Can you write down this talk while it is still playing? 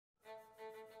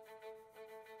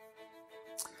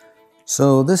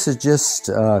So this is just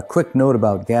a quick note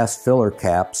about gas filler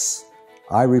caps.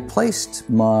 I replaced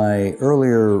my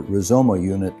earlier Rizoma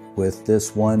unit with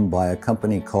this one by a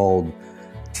company called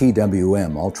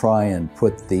TWM. I'll try and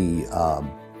put the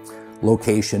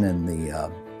location and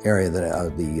the area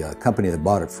that the company that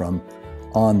bought it from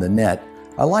on the net.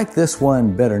 I like this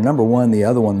one better. Number one, the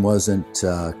other one wasn't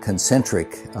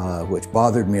concentric, which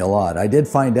bothered me a lot. I did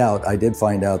find out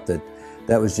that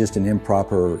that was just an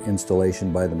improper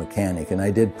installation by the mechanic, and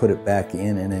I did put it back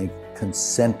in a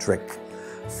concentric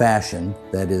fashion,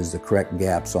 that is the correct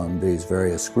gaps on these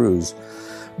various screws.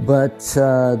 But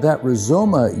that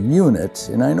Rizoma unit,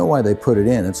 and I know why they put it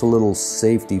in, it's a little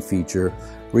safety feature,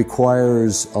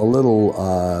 requires a little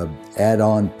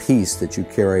add-on piece that you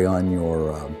carry on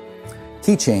your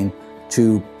keychain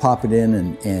to pop it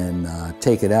in and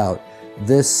take it out.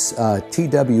 This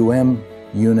TWM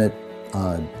unit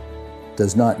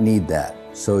does not need that.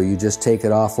 So you just take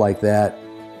it off like that,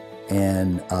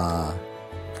 and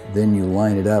then you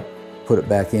line it up, put it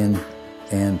back in,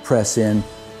 and press in.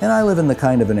 And I live in the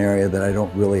kind of an area that I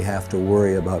don't really have to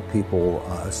worry about people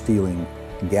stealing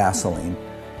gasoline.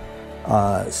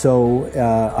 So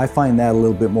I find that a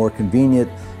little bit more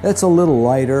convenient. It's a little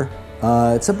lighter.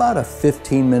 It's about a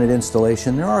 15-minute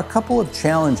installation. There are a couple of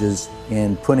challenges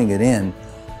in putting it in,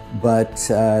 but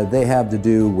they have to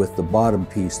do with the bottom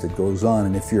piece that goes on.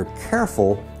 And if you're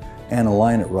careful and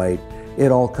align it right, it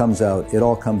all comes out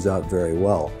very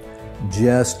well.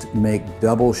 Just make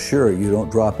double sure you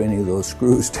don't drop any of those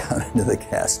screws down into the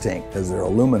gas tank, because they're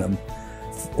aluminum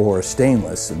or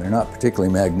stainless and they're not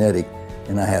particularly magnetic,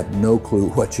 and I have no clue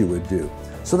what you would do.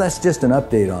 So that's just an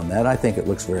update on that. I think it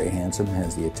looks very handsome. It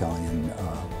has the Italian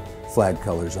flag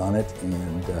colors on it,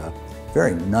 and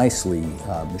very nicely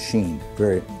machined.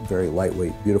 Very, very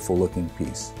lightweight, beautiful looking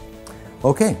piece.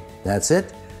 Okay, that's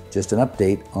it. Just an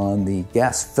update on the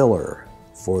gas filler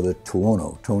for the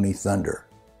Tuono Tony Thunder.